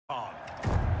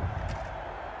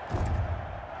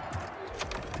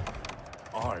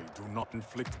I do not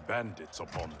inflict bandits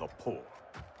upon the poor.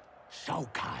 Shao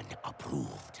Kahn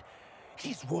approved.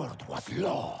 His word was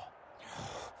law.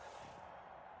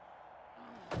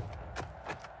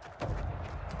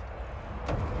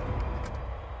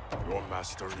 Your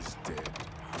master is dead.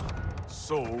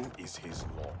 So is his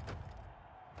law.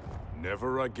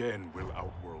 Never again will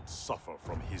Outworld suffer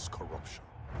from his corruption.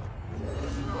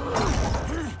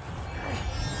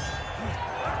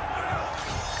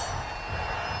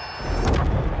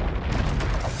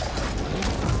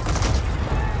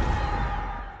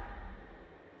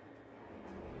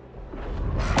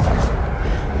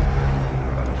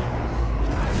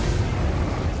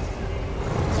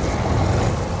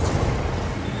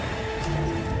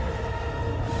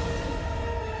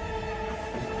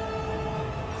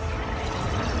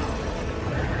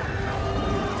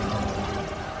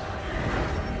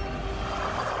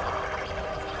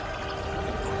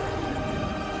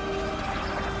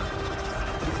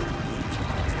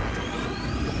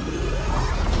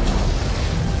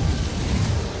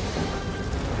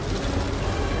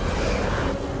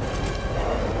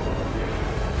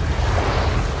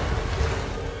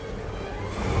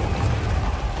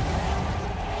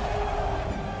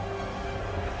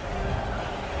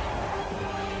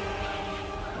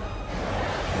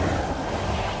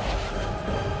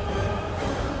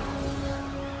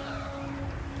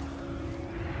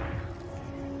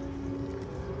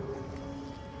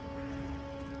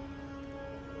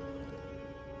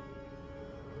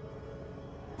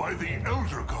 By the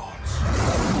Elder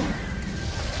Gods!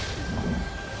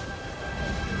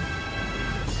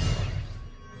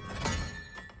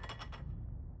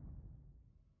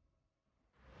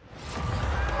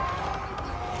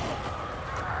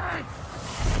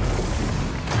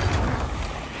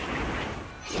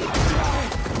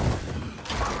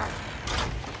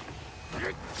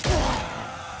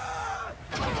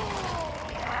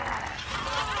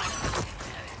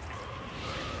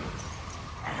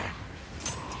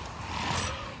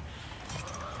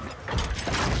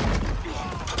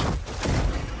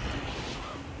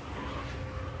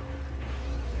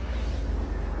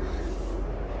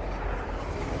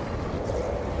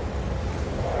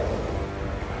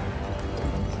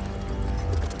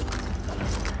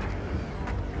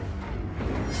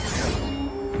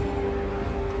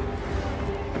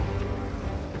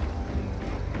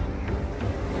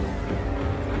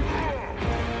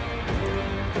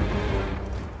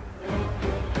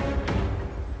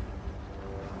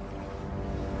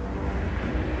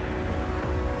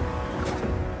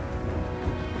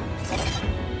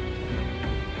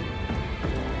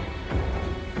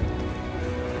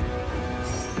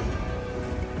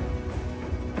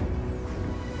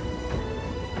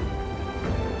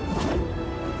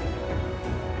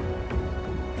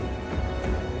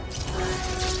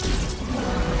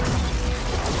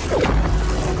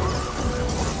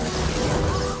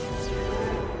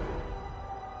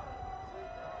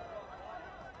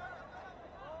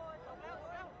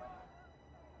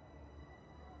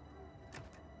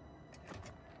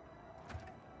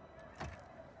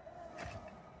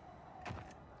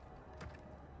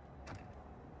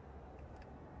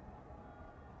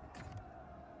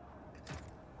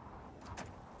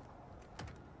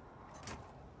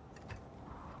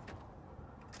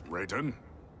 Raiden?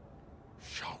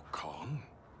 Shao Kahn?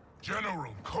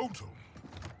 General Kotal.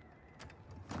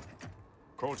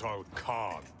 Kotal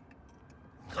Kahn.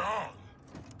 Khan,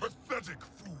 pathetic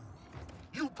fool.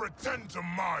 You pretend to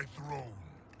my throne.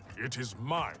 It is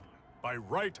mine, by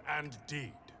right and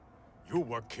deed. You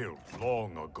were killed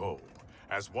long ago,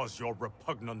 as was your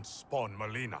repugnant spawn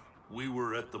Melina. We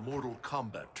were at the Mortal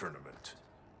Kombat tournament.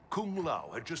 Kung Lao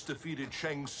had just defeated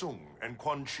Shang Tsung and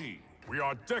Quan Chi. We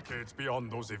are decades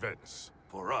beyond those events.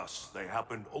 For us, they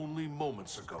happened only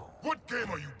moments ago. What game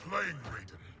are you playing,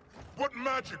 Raiden? What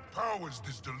magic powers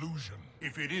this delusion?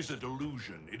 If it is a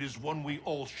delusion, it is one we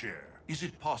all share. Is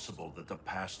it possible that the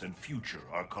past and future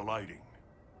are colliding?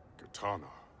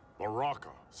 Kitana, Baraka,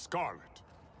 Scarlet,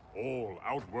 all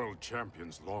Outworld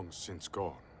champions long since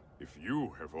gone. If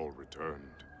you have all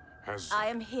returned, has... I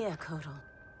am here, Kotal.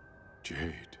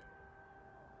 Jade.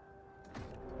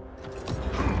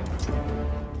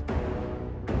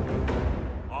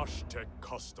 Aztec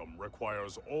custom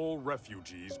requires all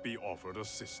refugees be offered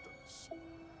assistance.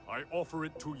 I offer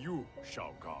it to you,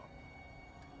 Shao Kahn.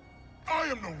 I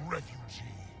am no refugee.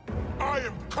 I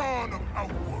am Khan of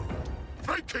Outworld.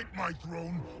 Vacate my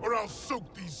throne, or I'll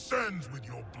soak these sands with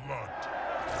your blood.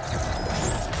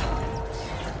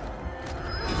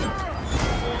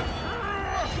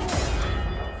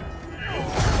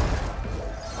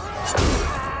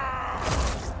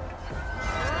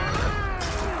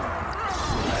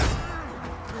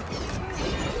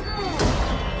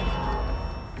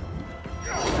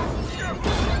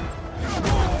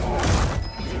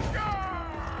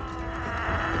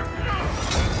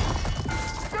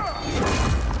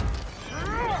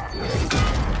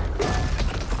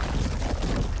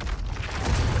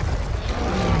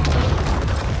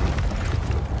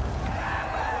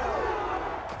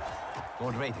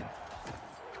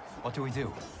 we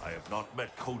do? I have not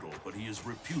met Kotal, but he is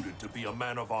reputed to be a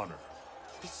man of honor.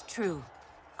 It's true.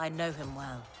 I know him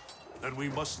well. Then we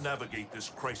must navigate this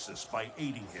crisis by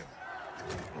aiding him.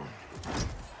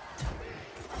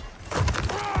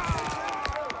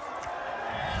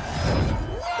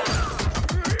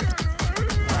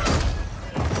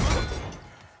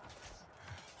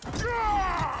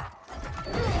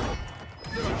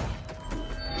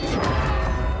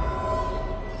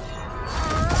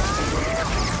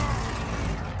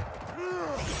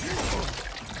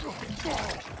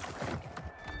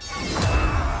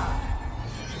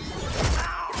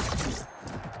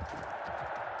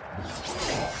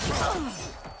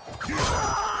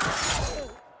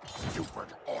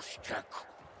 Stupid Oshtek,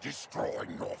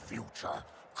 destroying your future,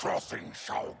 crossing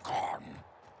Shao Kahn.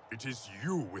 It is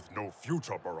you with no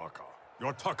future, Baraka.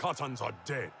 Your Takatans are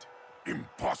dead.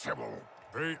 Impossible.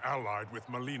 They allied with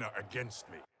Melina against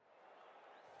me.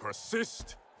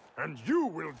 Persist, and you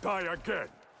will die again.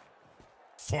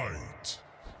 Fight.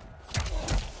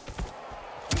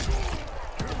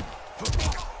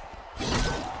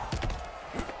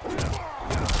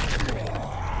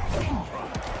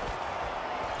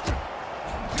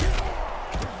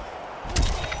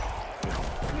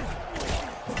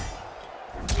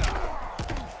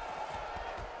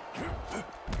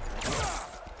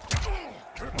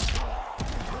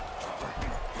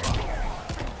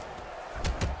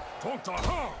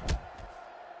 Tontaha!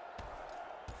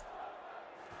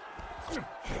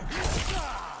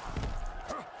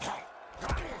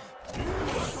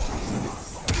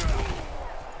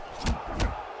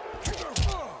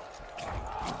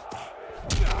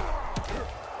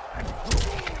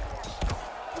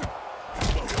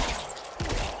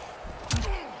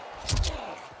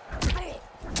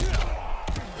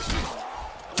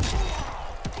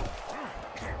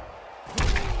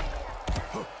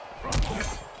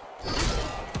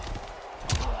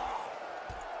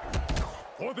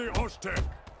 For the Oztec!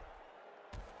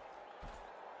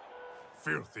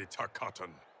 Filthy Takatan.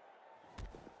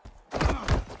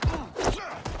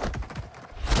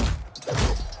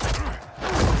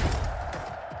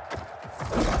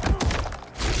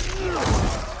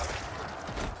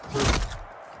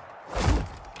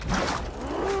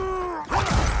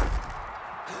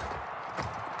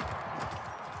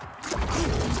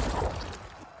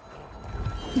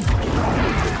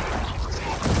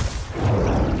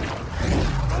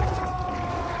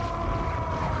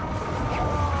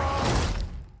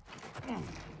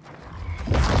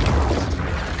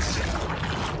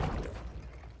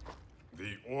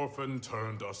 Orphan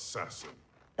turned assassin.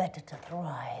 Better to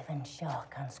thrive in Shao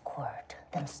Kahn's court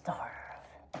than starve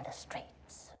in the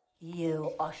streets.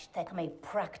 You, Oshtek, may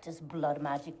practice blood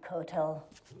magic, Kotal,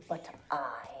 but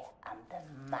I am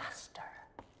the master.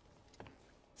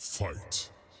 Fight.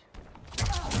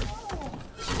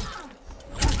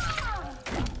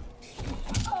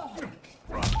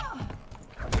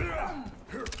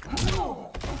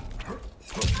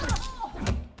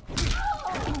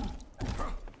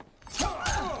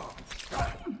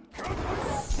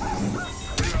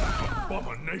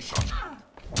 Abomination!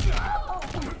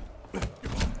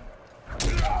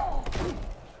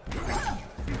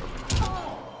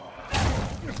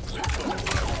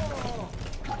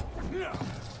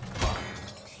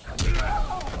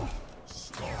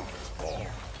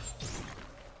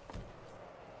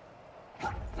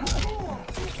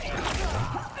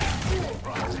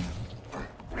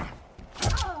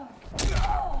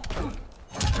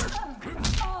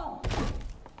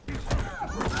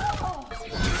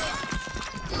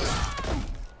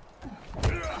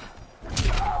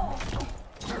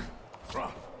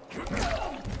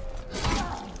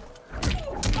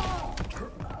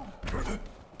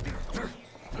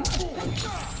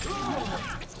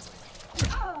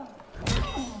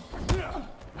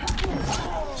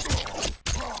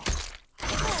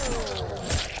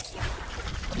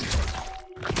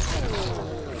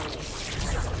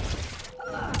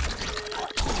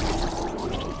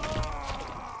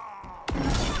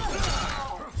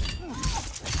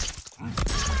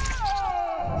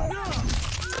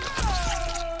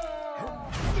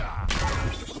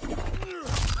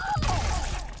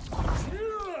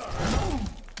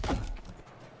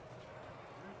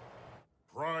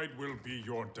 Pride will be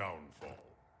your downfall.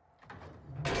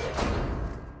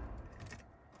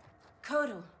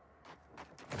 Kotal.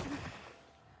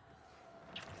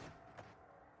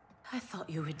 I thought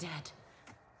you were dead.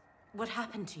 What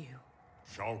happened to you?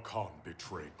 Shao Kahn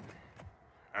betrayed me,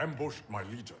 ambushed my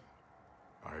legion.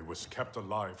 I was kept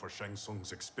alive for Shang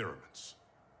Tsung's experiments.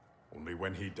 Only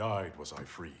when he died was I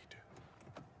freed.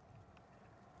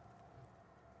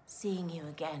 Seeing you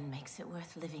again makes it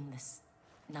worth living this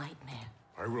nightmare.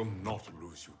 I will not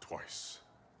lose you twice.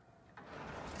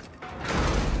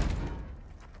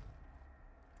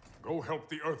 Go help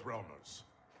the Earthrealmers.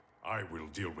 I will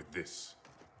deal with this.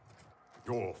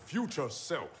 Your future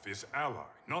self is ally,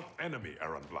 not enemy,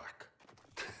 Aaron Black.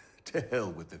 To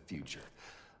hell with the future.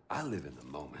 I live in the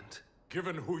moment.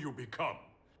 Given who you become,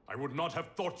 I would not have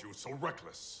thought you so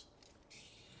reckless.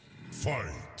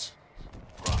 Fight!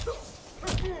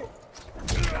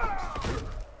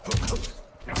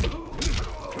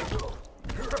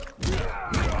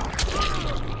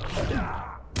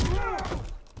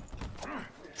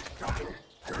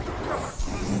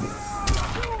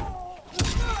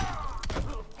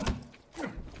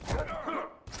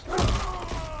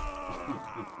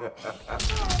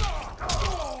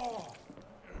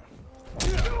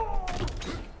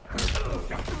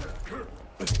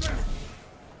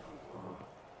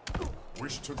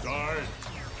 Wish to die?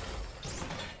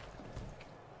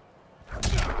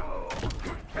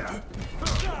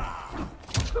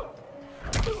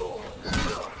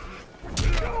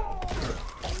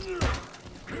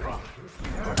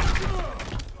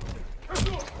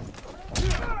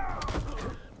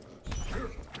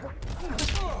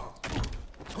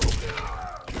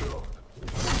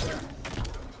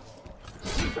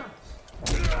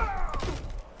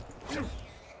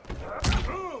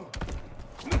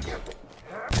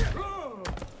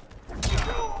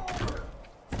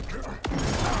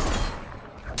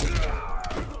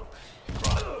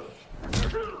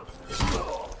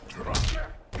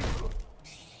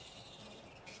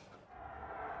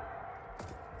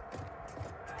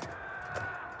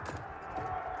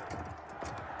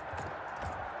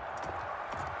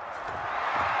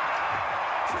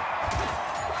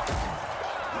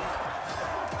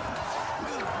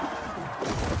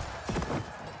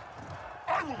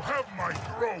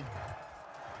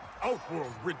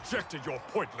 Outworld rejected your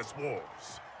pointless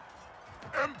wars.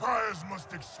 Empires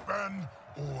must expand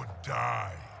or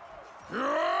die.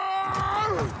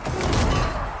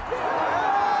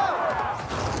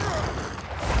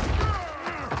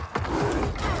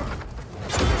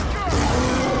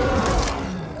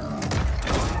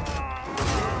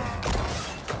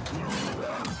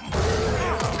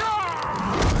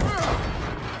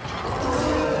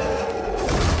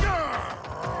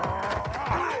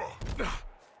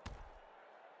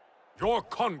 Your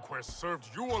conquest served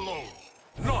you alone,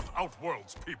 not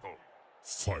Outworld's people.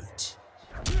 Fight.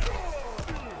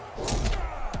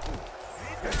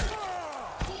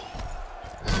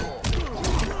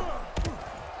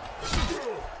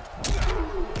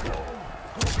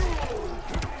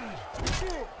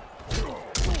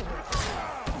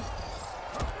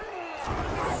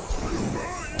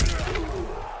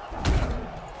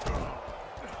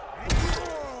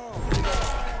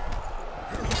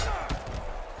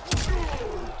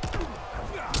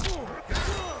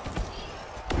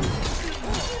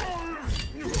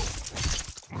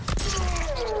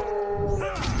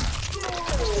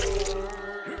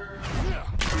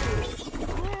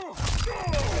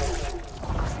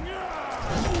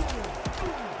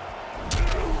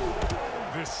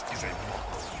 This is a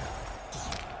mockery.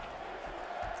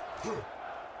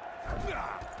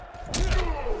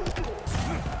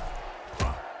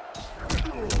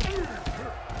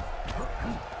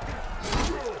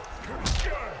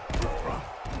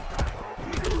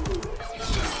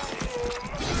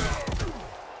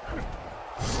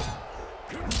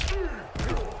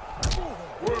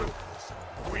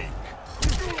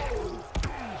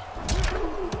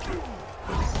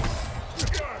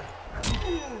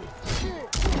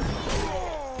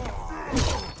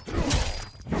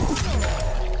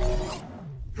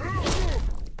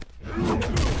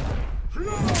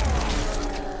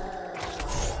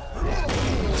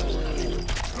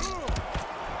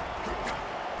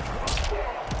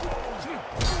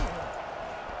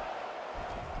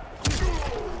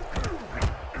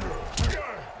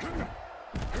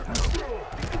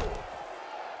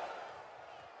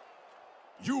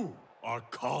 You are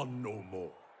Khan no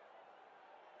more.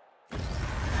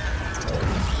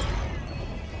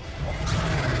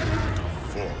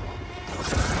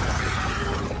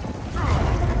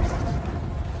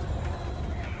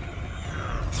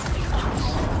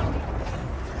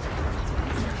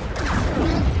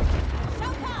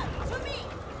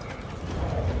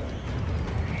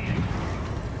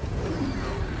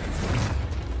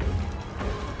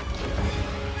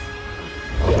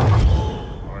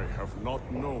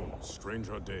 Not known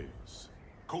stranger days.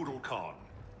 Kotal Khan,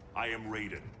 I am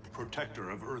Raiden, protector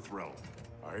of Earthrealm.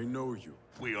 I know you.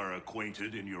 We are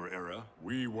acquainted in your era.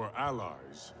 We were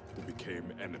allies who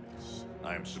became enemies.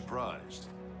 I am surprised,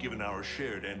 given our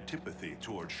shared antipathy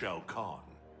toward Shao Kahn.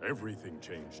 Everything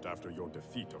changed after your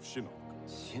defeat of Shinnok.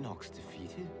 Shinnok's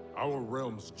defeated? Our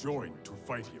realms joined to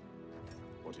fight him.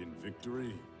 But in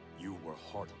victory, you were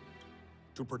hardened.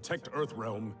 To protect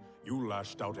Earthrealm, you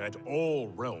lashed out at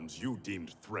all realms you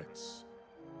deemed threats.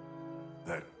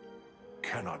 That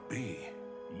cannot be.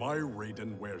 My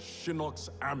Raiden wears Shinnok's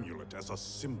amulet as a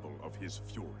symbol of his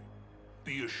fury.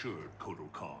 Be assured,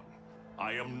 Kotal Khan.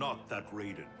 I am not that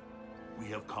Raiden. We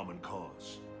have common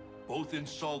cause, both in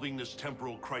solving this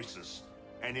temporal crisis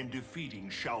and in defeating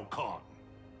Shao Kahn.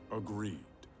 Agreed.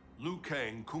 Liu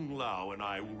Kang, Kung Lao, and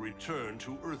I will return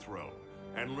to Earthrealm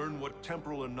and learn what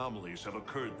temporal anomalies have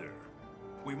occurred there.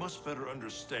 We must better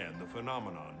understand the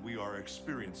phenomenon we are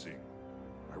experiencing.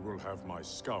 I will have my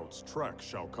scouts track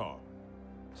Shao Kahn.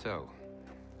 So,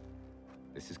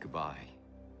 this is goodbye.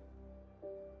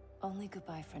 Only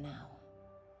goodbye for now.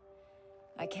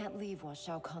 I can't leave while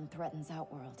Shao Kahn threatens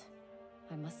Outworld.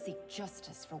 I must seek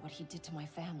justice for what he did to my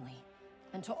family,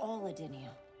 and to all Edinia.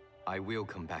 I will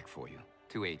come back for you,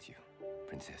 to aid you,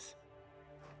 Princess.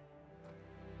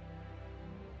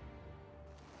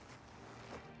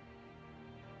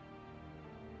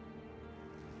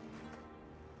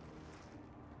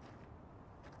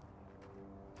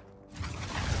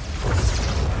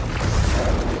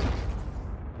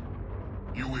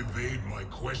 You evade my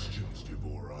questions,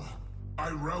 Devorah. I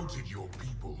routed your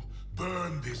people,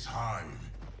 burned this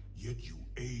hive, yet you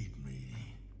aid me.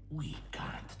 We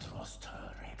can't trust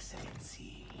her,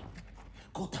 Excellency.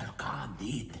 Kotal Khan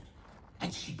did,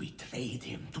 and she betrayed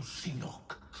him to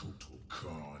Shinnok. Kotal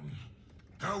Khan.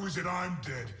 How is it I'm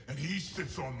dead and he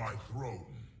sits on my throne?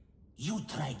 You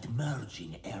tried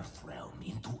merging Earthrealm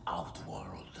into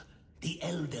Outworld. The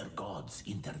Elder Gods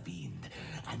intervened,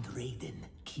 and Raiden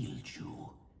killed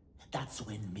you. That's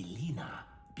when Melina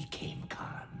became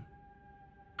Khan.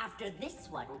 After this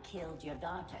one killed your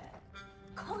daughter,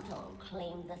 Kotal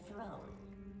claimed the throne.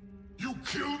 You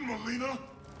killed Melina?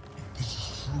 If this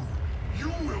is true,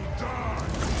 you will die!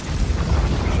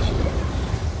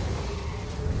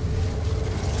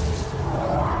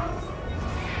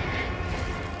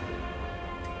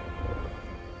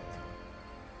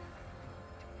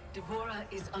 Devorah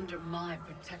is under my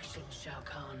protection, Shao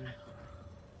Kahn.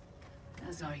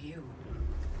 As are you.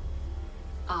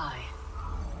 I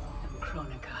am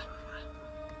Kronika.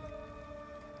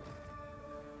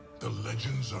 The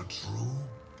legends are true?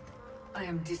 I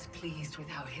am displeased with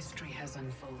how history has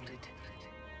unfolded.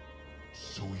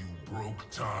 So you broke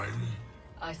time?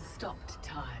 I stopped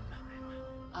time.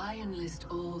 I enlist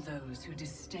all those who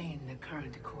disdain the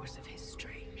current course of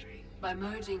history. By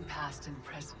merging past and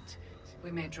present,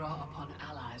 we may draw upon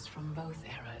allies from both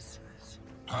eras.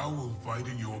 How will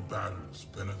fighting your battles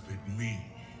benefit me?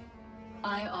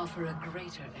 I offer a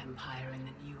greater empire in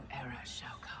the new era,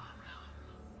 Shao Kahn.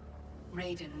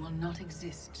 Raiden will not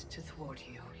exist to thwart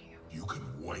you. You can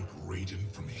wipe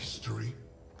Raiden from history?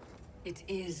 It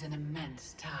is an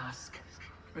immense task,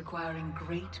 requiring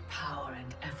great power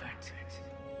and effort.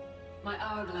 My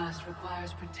hourglass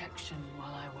requires protection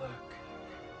while I work.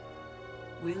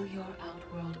 Will your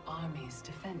Outworld armies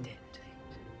defend it?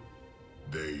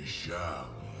 They shall.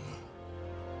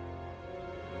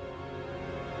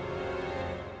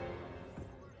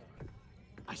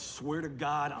 I swear to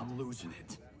God, I'm losing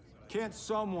it. Can't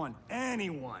someone,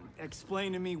 anyone,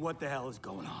 explain to me what the hell is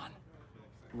going on?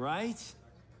 Right?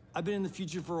 I've been in the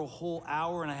future for a whole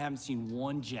hour and I haven't seen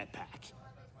one jetpack.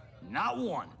 Not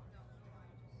one.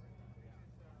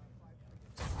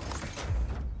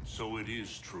 So it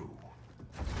is true.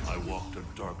 I walked a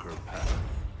darker path.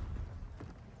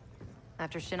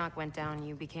 After Shinnok went down,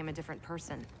 you became a different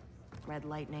person. Red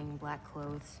lightning, black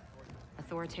clothes,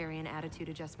 authoritarian attitude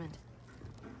adjustment.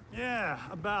 Yeah,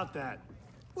 about that.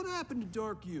 What happened to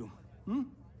Dark You? Hmm?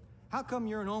 How come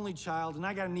you're an only child and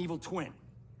I got an evil twin?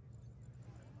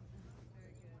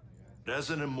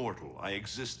 As an immortal, I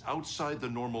exist outside the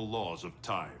normal laws of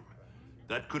time.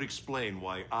 That could explain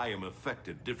why I am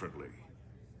affected differently.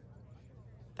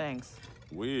 Thanks.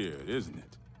 Weird, isn't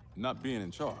it? Not being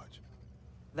in charge.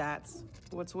 That's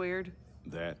what's weird?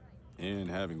 That, and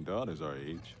having daughters our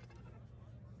age.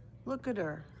 Look at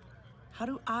her. How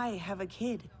do I have a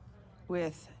kid?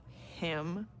 With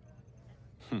him?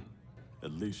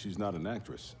 At least she's not an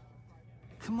actress.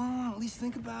 Come on, at least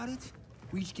think about it.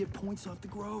 We each get points off the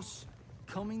gross.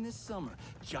 Coming this summer,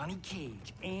 Johnny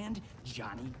Cage and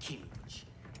Johnny Cage.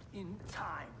 In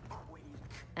time, Quake.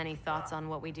 Any thoughts on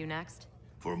what we do next?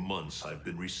 For months, I've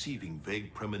been receiving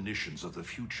vague premonitions of the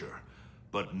future,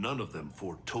 but none of them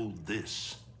foretold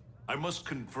this. I must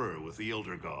confer with the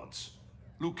Elder Gods.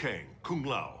 Liu Kang, Kung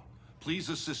Lao, please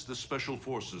assist the Special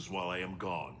Forces while I am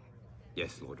gone.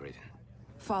 Yes, Lord Raiden.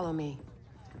 Follow me.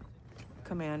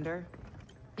 Commander.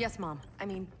 Yes, Mom. I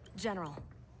mean, General.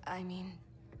 I mean...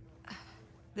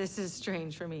 This is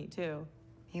strange for me, too.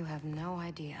 You have no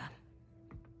idea.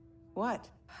 What?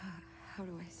 How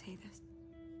do I say this?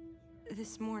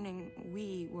 This morning,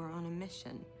 we were on a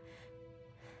mission.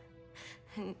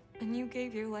 And you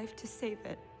gave your life to save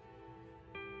it.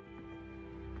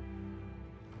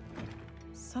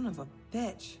 Son of a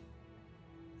bitch.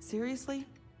 Seriously?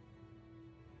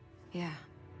 Yeah.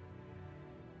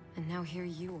 And now here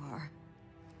you are.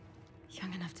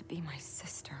 Young enough to be my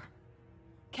sister.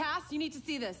 Cass, you need to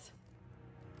see this.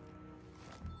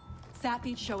 Sat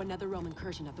feeds show another realm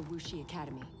incursion at the Wuxi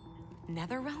Academy.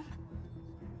 Netherrealm?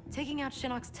 Taking out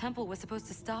Shinnok's temple was supposed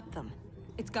to stop them.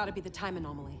 It's gotta be the time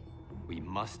anomaly. We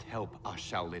must help our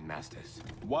Shaolin masters.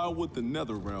 Why would the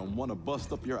Netherrealm want to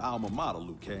bust up your alma mater,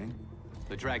 Liu Kang?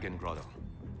 The Dragon Grotto.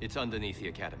 It's underneath the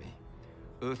Academy.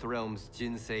 Earthrealm's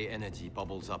Jinsei energy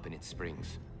bubbles up in its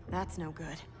springs. That's no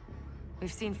good.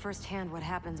 We've seen firsthand what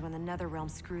happens when the Netherrealm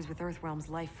screws with Earthrealm's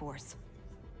life force.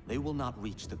 They will not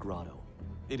reach the grotto.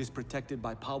 It is protected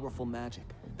by powerful magic,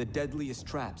 the deadliest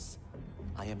traps.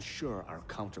 I am sure our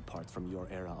counterparts from your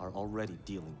era are already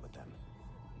dealing with them.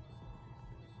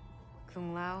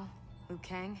 Kung Lao, Liu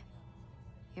Kang,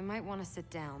 you might want to sit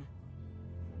down.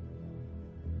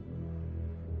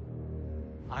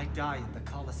 I die at the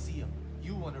Colosseum.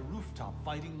 You on a rooftop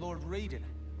fighting Lord Raiden.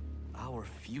 Our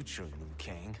future, Liu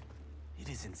Kang. It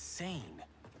is insane.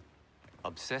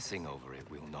 Obsessing over it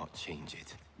will not change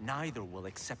it. Neither will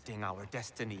accepting our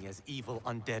destiny as evil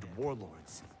undead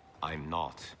warlords. I'm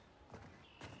not.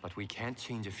 But we can't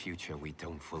change a future we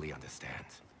don't fully understand.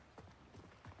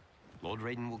 Lord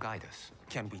Raiden will guide us.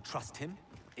 Can we trust him?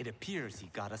 It appears he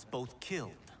got us both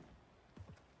killed.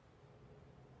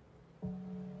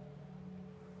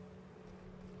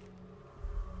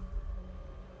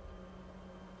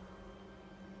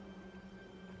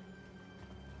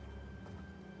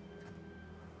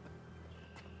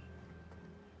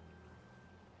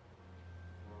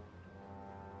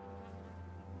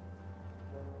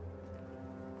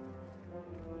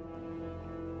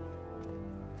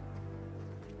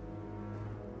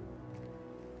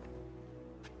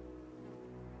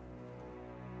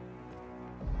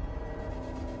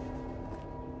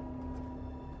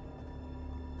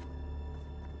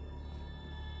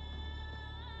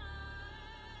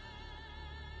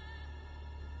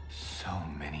 So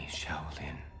many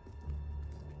Shaolin.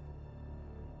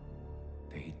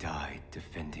 They died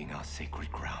defending our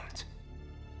sacred ground.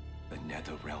 The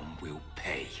Netherrealm will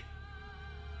pay.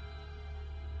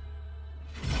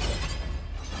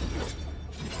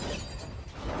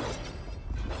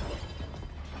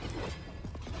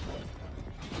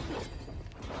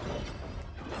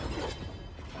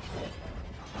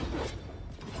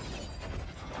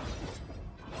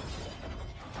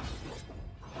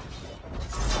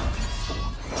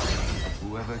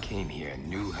 Whoever came here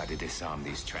knew how to disarm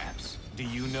these traps. Do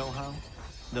you know how?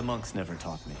 The monks never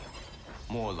taught me.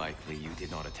 More likely you did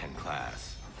not attend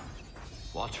class.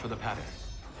 Watch for the pattern.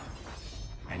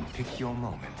 And pick your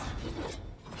moment.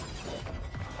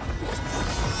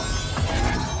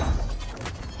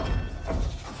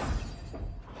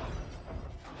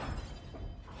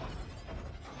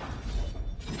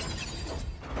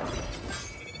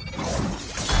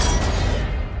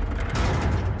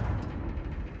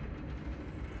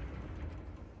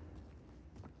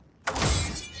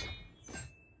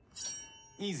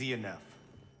 Easy enough.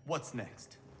 What's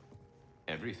next?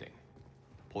 Everything.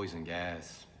 Poison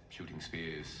gas, shooting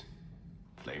spears,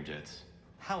 flame jets.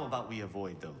 How about we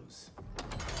avoid those?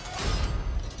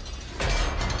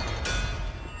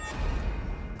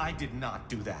 I did not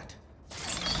do that.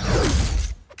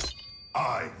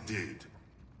 I did.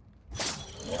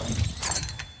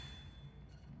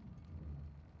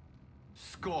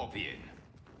 Scorpion.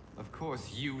 Of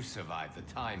course you survived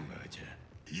the time merger.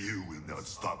 You will not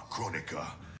stop Chronica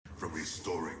from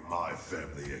restoring my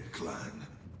family and clan.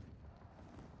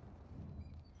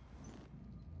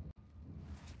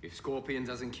 If Scorpion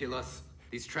doesn't kill us,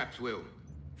 these traps will.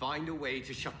 Find a way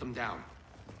to shut them down.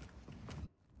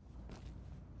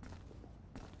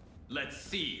 Let's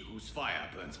see whose fire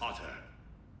burns hotter.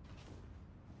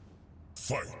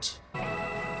 Fight!